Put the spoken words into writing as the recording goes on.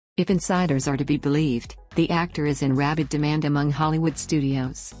If insiders are to be believed, the actor is in rabid demand among Hollywood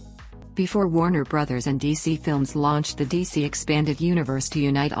studios. Before Warner Bros. And DC Films launched the DC Expanded Universe to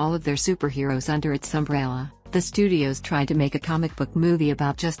unite all of their superheroes under its umbrella, the studios tried to make a comic book movie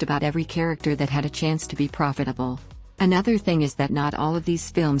about just about every character that had a chance to be profitable. Another thing is that not all of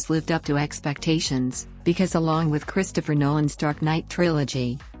these films lived up to expectations, because along with Christopher Nolan's Dark Knight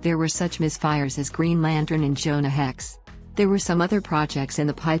trilogy, there were such misfires as Green Lantern and Jonah Hex. There were some other projects in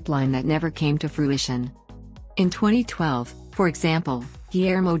the pipeline that never came to fruition. In 2012, for example,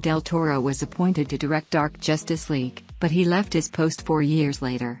 Guillermo del Toro was appointed to direct Dark Justice League, but he left his post 4 years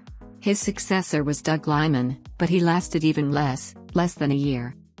later. His successor was Doug Liman, but he lasted even less than a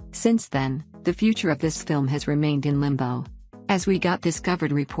year. Since then, the future of this film has remained in limbo. As We Got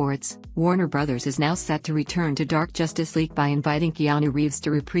Discovered reports, Warner Bros. Is now set to return to Dark Justice League by inviting Keanu Reeves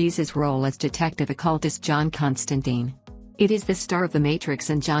to reprise his role as detective occultist John Constantine. It is the star of The Matrix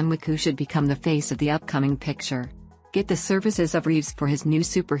and John Wick who should become the face of the upcoming picture. Get the services of Reeves for his new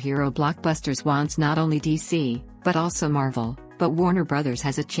superhero blockbusters wants not only DC, but also Marvel, but Warner Bros.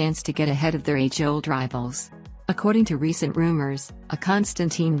 Has a chance to get ahead of their age-old rivals. According to recent rumors, a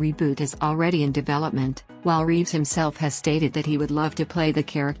Constantine reboot is already in development, while Reeves himself has stated that he would love to play the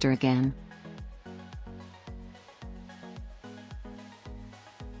character again.